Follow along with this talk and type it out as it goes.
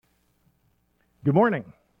Good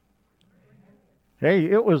morning. Hey,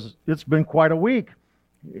 it's been quite a week.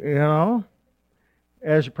 You know,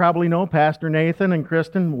 as you probably know, Pastor Nathan and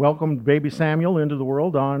Kristen welcomed baby Samuel into the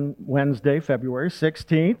world on Wednesday, February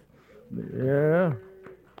 16th. Yeah.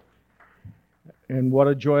 And what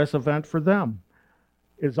a joyous event for them.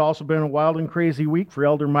 It's also been a wild and crazy week for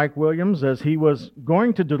Elder Mike Williams as he was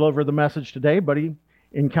going to deliver the message today, but he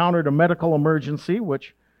encountered a medical emergency,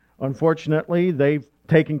 which unfortunately they've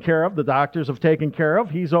taken care of. The doctors have taken care of.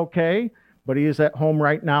 He's okay, but he is at home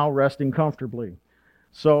right now resting comfortably.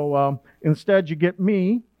 So instead you get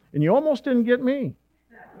me, and you almost didn't get me.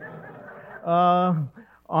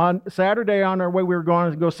 On Saturday on our way, we were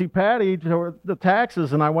going to go see Patty for the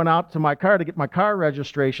taxes, and I went out to my car to get my car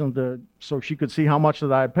registration so she could see how much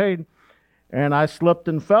that I had paid. And I slipped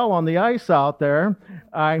and fell on the ice out there.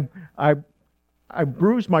 I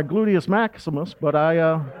bruised my gluteus maximus, but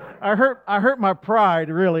I hurt my pride.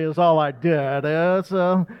 Really, is all I did.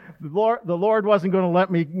 The Lord wasn't going to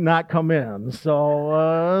let me not come in.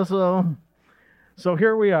 So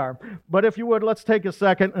here we are. But if you would, let's take a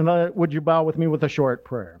second and would you bow with me with a short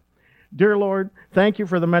prayer. Dear Lord, thank you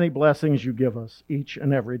for the many blessings you give us each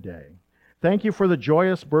and every day. Thank you for the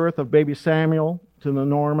joyous birth of baby Samuel to the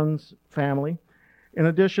Normans family. In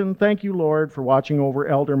addition, thank you, Lord, for watching over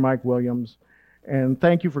Elder Mike Williams. And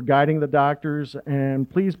thank you for guiding the doctors, and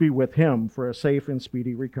please be with him for a safe and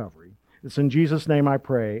speedy recovery. It's in Jesus' name I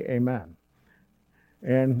pray, amen.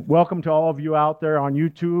 And welcome to all of you out there on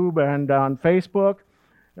YouTube and on Facebook.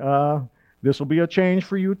 This will be a change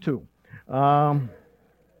for you too.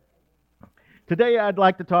 Today I'd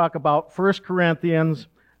like to talk about 1 Corinthians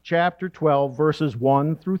chapter 12, verses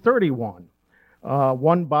 1 through 31.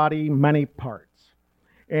 One body, many parts.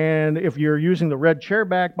 And if you're using the red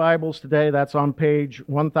chairback Bibles today, that's on page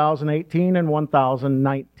 1018 and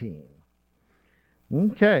 1019.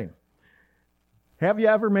 Okay. Have you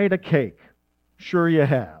ever made a cake? Sure you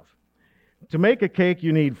have. To make a cake,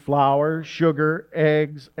 you need flour, sugar,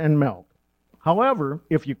 eggs, and milk. However,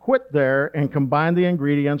 if you quit there and combine the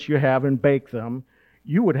ingredients you have and bake them,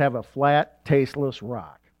 you would have a flat, tasteless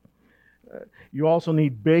rock. You also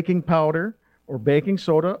need baking powder or baking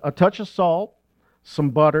soda, a touch of salt,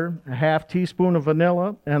 some butter, a half teaspoon of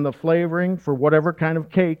vanilla, and the flavoring for whatever kind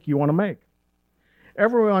of cake you want to make.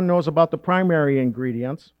 Everyone knows about the primary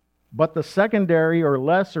ingredients, but the secondary or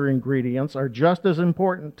lesser ingredients are just as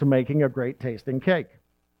important to making a great tasting cake.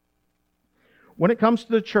 When it comes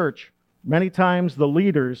to the church, many times the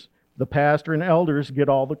leaders, the pastor and elders, get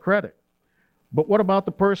all the credit. But what about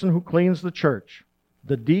the person who cleans the church,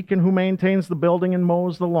 the deacon who maintains the building and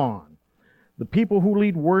mows the lawn, the people who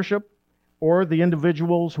lead worship, or the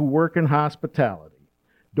individuals who work in hospitality?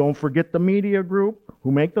 Don't forget the media group who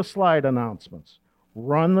make the slide announcements,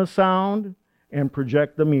 run the sound, and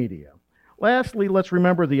project the media. Lastly, let's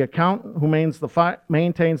remember the accountant who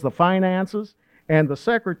maintains the finances and the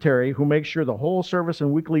secretary who makes sure the whole service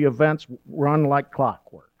and weekly events run like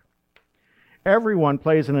clockwork. Everyone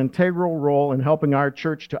plays an integral role in helping our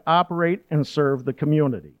church to operate and serve the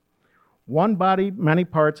community. One body, many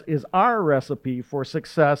parts is our recipe for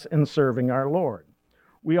success in serving our Lord.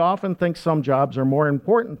 We often think some jobs are more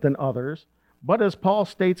important than others, but as Paul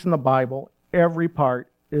states in the Bible, every part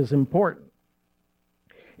is important.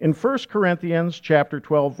 In 1 Corinthians chapter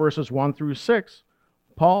 12, verses 1 through 6,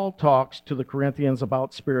 Paul talks to the Corinthians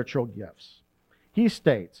about spiritual gifts. He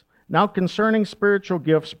states, "Now concerning spiritual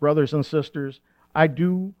gifts, brothers and sisters, I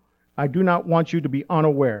do not want you to be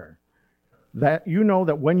unaware that you know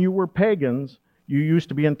that when you were pagans, you used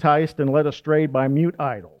to be enticed and led astray by mute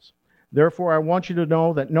idols. Therefore, I want you to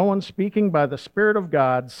know that no one speaking by the Spirit of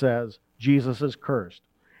God says, 'Jesus is cursed.'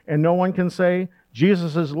 And no one can say,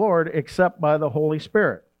 'Jesus is Lord,' except by the Holy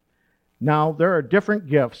Spirit. Now, there are different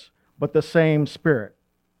gifts, but the same Spirit.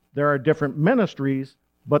 There are different ministries,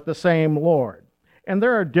 but the same Lord. And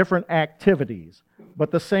there are different activities,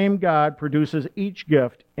 but the same God produces each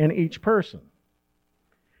gift in each person."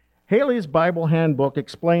 Haley's Bible Handbook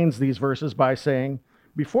explains these verses by saying,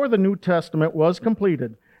 "Before the New Testament was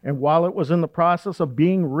completed, and while it was in the process of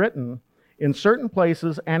being written, in certain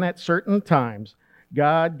places and at certain times,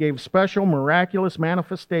 God gave special miraculous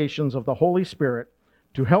manifestations of the Holy Spirit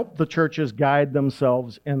to help the churches guide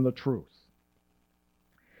themselves in the truth.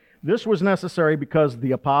 This was necessary because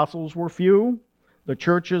the apostles were few, the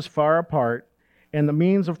churches far apart, and the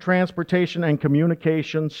means of transportation and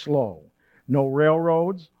communication slow. No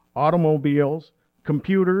railroads, automobiles,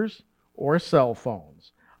 computers, or cell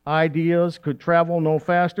phones. Ideas could travel no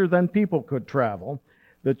faster than people could travel.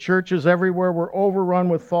 The churches everywhere were overrun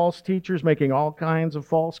with false teachers making all kinds of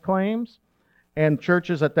false claims, and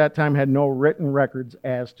churches at that time had no written records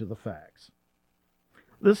as to the facts.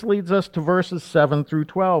 This leads us to verses 7 through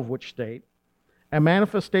 12, which state, "A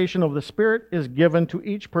manifestation of the Spirit is given to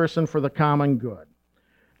each person for the common good.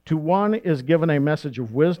 To one is given a message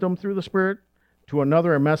of wisdom through the Spirit, to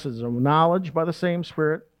another a message of knowledge by the same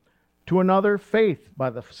Spirit, to another faith by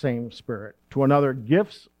the same Spirit, to another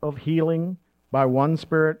gifts of healing by one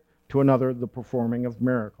Spirit, to another the performing of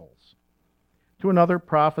miracles, to another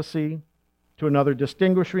prophecy, to another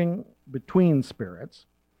distinguishing between spirits,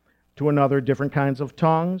 to another different kinds of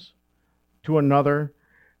tongues, to another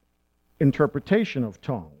interpretation of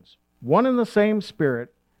tongues. One and the same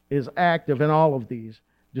Spirit is active in all of these,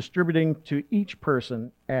 distributing to each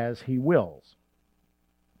person as he wills."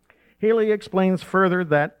 Haley explains further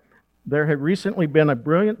that there had recently been a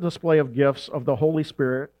brilliant display of gifts of the Holy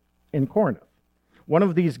Spirit in Corinth. One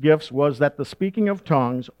of these gifts was that the speaking of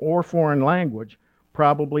tongues or foreign language,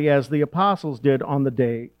 probably as the apostles did on the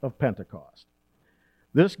day of Pentecost.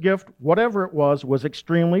 This gift, whatever it was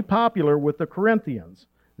extremely popular with the Corinthians.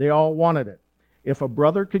 They all wanted it. If a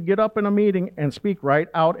brother could get up in a meeting and speak right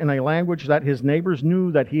out in a language that his neighbors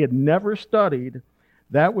knew that he had never studied,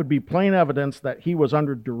 that would be plain evidence that he was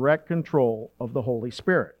under direct control of the Holy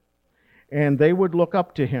Spirit. And they would look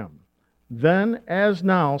up to him. Then, as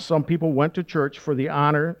now, some people went to church for the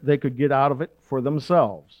honor they could get out of it for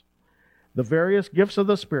themselves. The various gifts of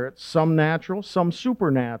the Spirit, some natural, some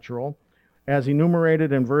supernatural, as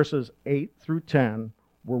enumerated in verses 8 through 10,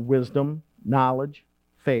 were wisdom, knowledge,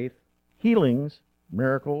 faith, healings,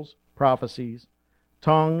 miracles, prophecies,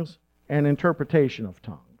 tongues, and interpretation of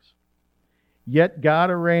tongues. Yet God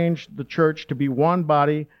arranged the church to be one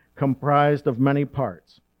body comprised of many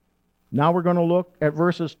parts. Now we're going to look at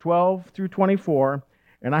verses 12 through 24,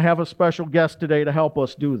 and I have a special guest today to help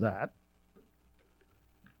us do that.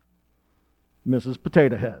 Mrs.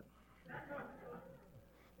 Potato Head.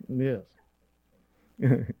 Yes.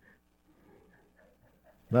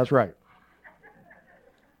 That's right.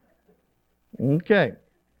 Okay.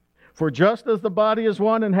 "For just as the body is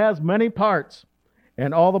one and has many parts,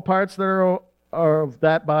 and all the parts that are of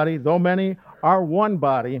that body, though many, are one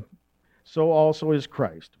body, so also is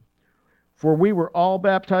Christ. For we were all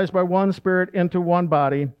baptized by one Spirit into one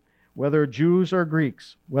body, whether Jews or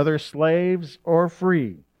Greeks, whether slaves or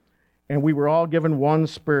free, and we were all given one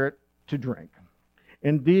Spirit to drink.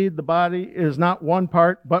 Indeed, the body is not one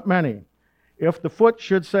part, but many. If the foot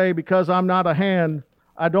should say, 'Because I'm not a hand,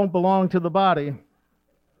 I don't belong to the body,'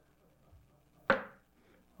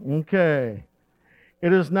 okay,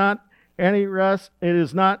 it is not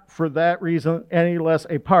for that reason any less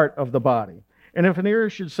a part of the body. And if an ear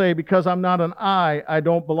should say, 'Because I'm not an eye, I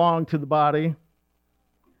don't belong to the body,'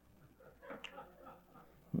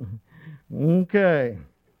 okay,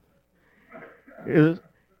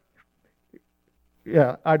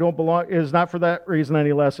 I don't belong. It is not for that reason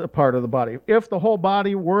any less a part of the body. If the whole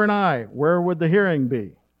body were an eye, where would the hearing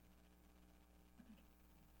be?"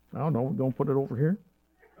 I don't know. Don't put it over here.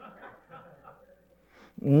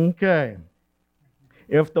 Okay.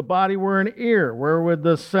 "If the body were an ear, where would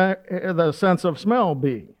the sense of smell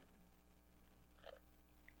be?"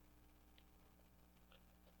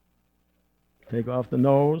 Take off the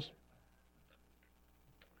nose.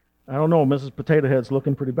 I don't know. Mrs. Potato Head's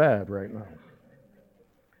looking pretty bad right now.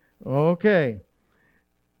 Okay.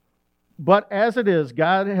 But as it is,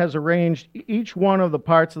 God has arranged each one of the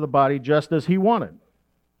parts of the body just as He wanted.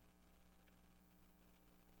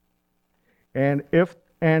 And if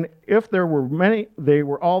there were many, they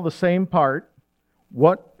were all the same part,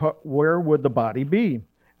 where would the body be?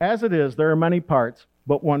 As it is, there are many parts,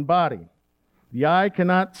 but one body. The eye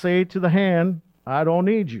cannot say to the hand, "I don't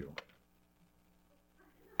need you."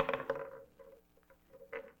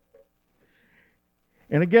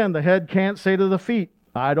 And again, the head can't say to the feet,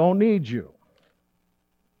 "I don't need you."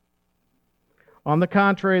 On the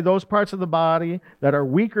contrary, those parts of the body that are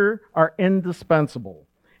weaker are indispensable.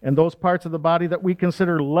 And those parts of the body that we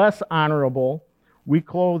consider less honorable, we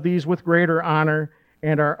clothe these with greater honor,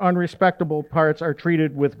 and our unrespectable parts are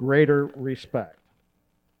treated with greater respect,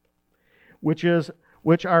 which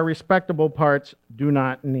our respectable parts do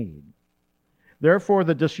not need. Therefore,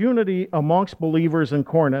 the disunity amongst believers in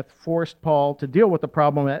Corinth forced Paul to deal with the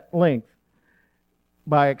problem at length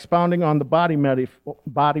by expounding on the body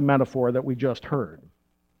metaphor that we just heard.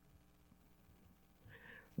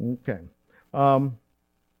 Okay. I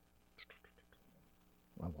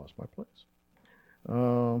lost my place.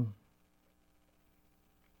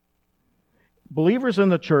 Believers in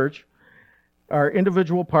the church are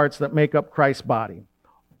individual parts that make up Christ's body.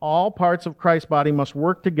 All parts of Christ's body must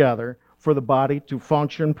work together for the body to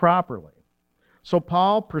function properly. So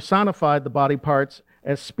Paul personified the body parts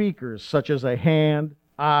as speakers, such as a hand,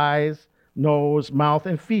 eyes, nose, mouth,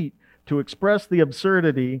 and feet to express the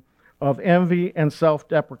absurdity of envy and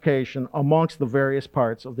self-deprecation amongst the various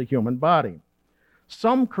parts of the human body.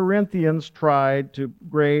 Some Corinthians tried to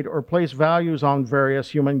grade or place values on various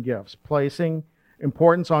human gifts, placing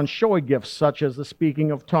importance on showy gifts such as the speaking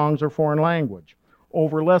of tongues or foreign language,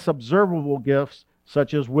 over less observable gifts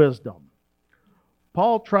such as wisdom.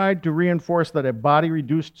 Paul tried to reinforce that a body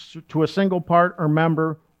reduced to a single part or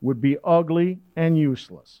member would be ugly and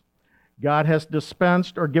useless. God has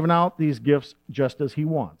dispensed or given out these gifts just as he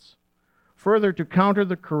wants. Further, to counter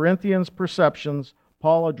the Corinthians' perceptions,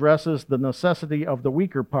 Paul addresses the necessity of the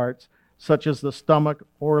weaker parts, such as the stomach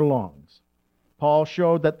or lungs. Paul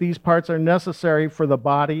showed that these parts are necessary for the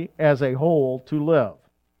body as a whole to live.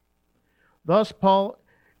 Thus, Paul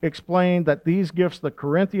explained that these gifts the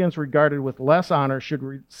Corinthians regarded with less honor should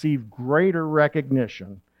receive greater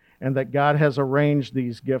recognition, and that God has arranged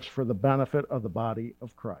these gifts for the benefit of the body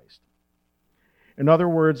of Christ. In other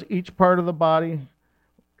words, each part of the body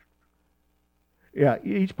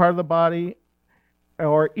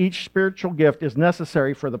or each spiritual gift is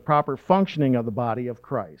necessary for the proper functioning of the body of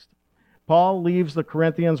Christ. Paul leaves the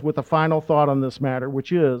Corinthians with a final thought on this matter,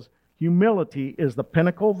 which is, humility is the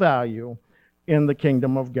pinnacle value in the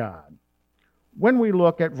kingdom of God. When we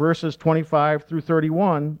look at verses 25 through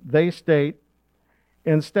 31, they state,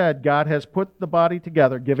 instead, God has put the body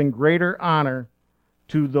together, giving greater honor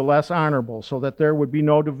to the less honorable, so that there would be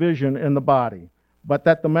no division in the body, but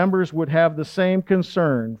that the members would have the same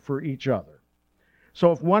concern for each other.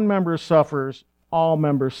 So if one member suffers, all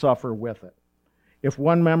members suffer with it. If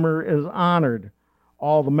one member is honored,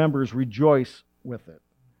 all the members rejoice with it.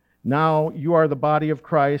 Now you are the body of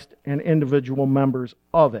Christ and individual members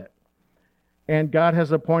of it. And God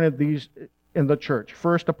has appointed these in the church.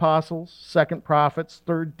 First apostles, second prophets,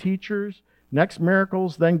 third teachers, next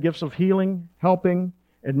miracles, then gifts of healing, helping,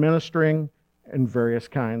 administering, and various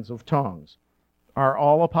kinds of tongues. Are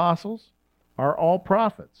all apostles? Are all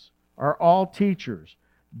prophets? Are all teachers?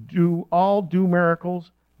 Do all do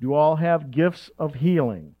miracles? Do all have gifts of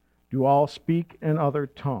healing? Do all speak in other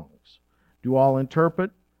tongues? Do all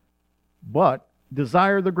interpret? But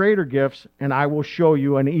desire the greater gifts, and I will show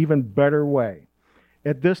you an even better way.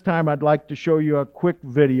 At this time, I'd like to show you a quick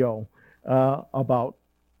video about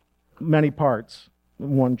many parts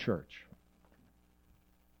in one church.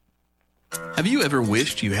 Have you ever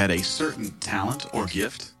wished you had a certain talent or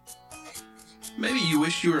gift? Maybe you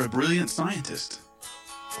wish you were a brilliant scientist,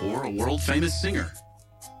 or a world-famous singer,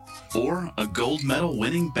 or a gold medal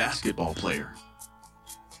winning basketball player.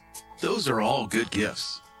 Those are all good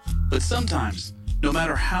gifts. But sometimes, no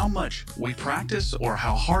matter how much we practice or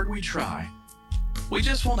how hard we try, we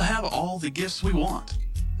just won't have all the gifts we want.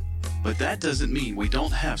 But that doesn't mean we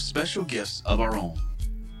don't have special gifts of our own.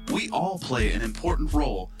 We all play an important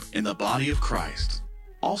role in the body of Christ,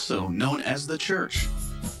 also known as the church.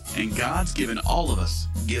 And God's given all of us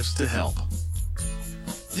gifts to help.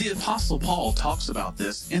 The Apostle Paul talks about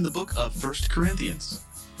this in the book of 1 Corinthians.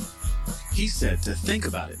 He said to think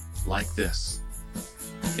about it like this.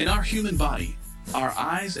 In our human body, our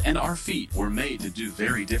eyes and our feet were made to do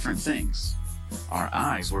very different things. Our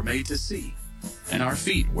eyes were made to see, and our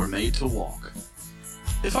feet were made to walk.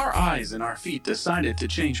 If our eyes and our feet decided to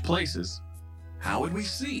change places, how would we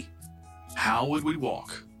see? How would we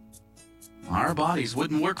walk? Our bodies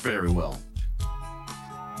wouldn't work very well.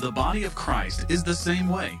 The body of Christ is the same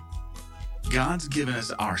way. God's given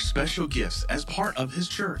us our special gifts as part of His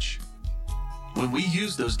church. When we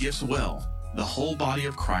use those gifts well, the whole body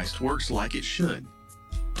of Christ works like it should,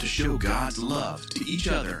 to show God's love to each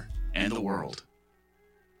other and the world.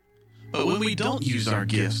 But when we don't use our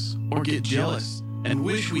gifts or get jealous and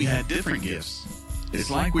wish we had different gifts, it's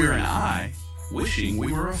like we're an eye wishing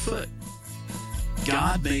we were a foot.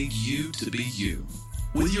 God made you to be you,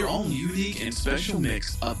 with your own unique and special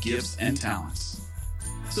mix of gifts and talents.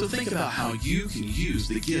 So think about how you can use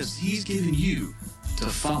the gifts He's given you to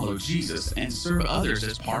follow Jesus and serve others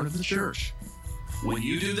as part of the church. When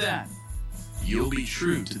you do that, you'll be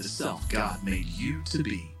true to the self God made you to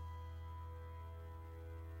be.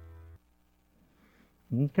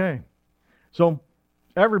 Okay. So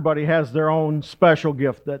everybody has their own special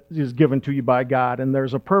gift that is given to you by God, and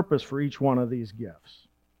there's a purpose for each one of these gifts.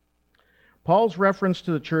 Paul's reference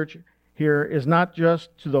to the church here is not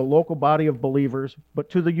just to the local body of believers, but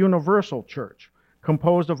to the universal church,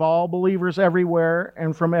 composed of all believers everywhere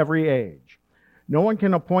and from every age. No one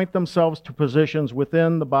can appoint themselves to positions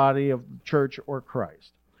within the body of the church or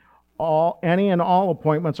Christ. Any and all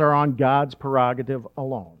appointments are on God's prerogative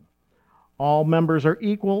alone. All members are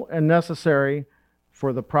equal and necessary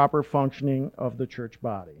for the proper functioning of the church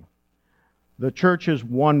body. The church is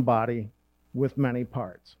one body with many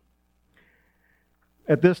parts.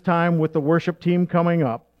 At this time, with the worship team coming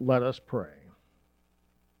up, let us pray.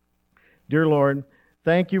 Dear Lord,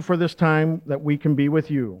 thank you for this time that we can be with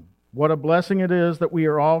you. What a blessing it is that we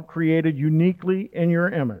are all created uniquely in your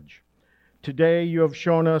image. Today, you have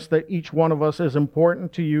shown us that each one of us is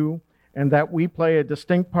important to you and that we play a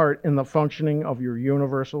distinct part in the functioning of your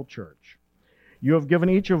universal church. You have given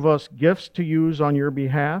each of us gifts to use on your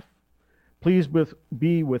behalf. Please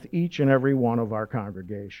be with each and every one of our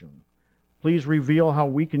congregation. Please reveal how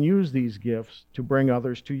we can use these gifts to bring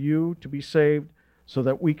others to you to be saved so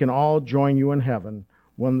that we can all join you in heaven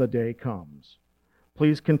when the day comes.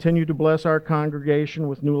 Please continue to bless our congregation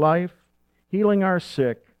with new life, healing our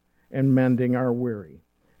sick, and mending our weary.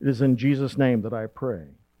 It is in Jesus' name that I pray.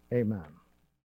 Amen.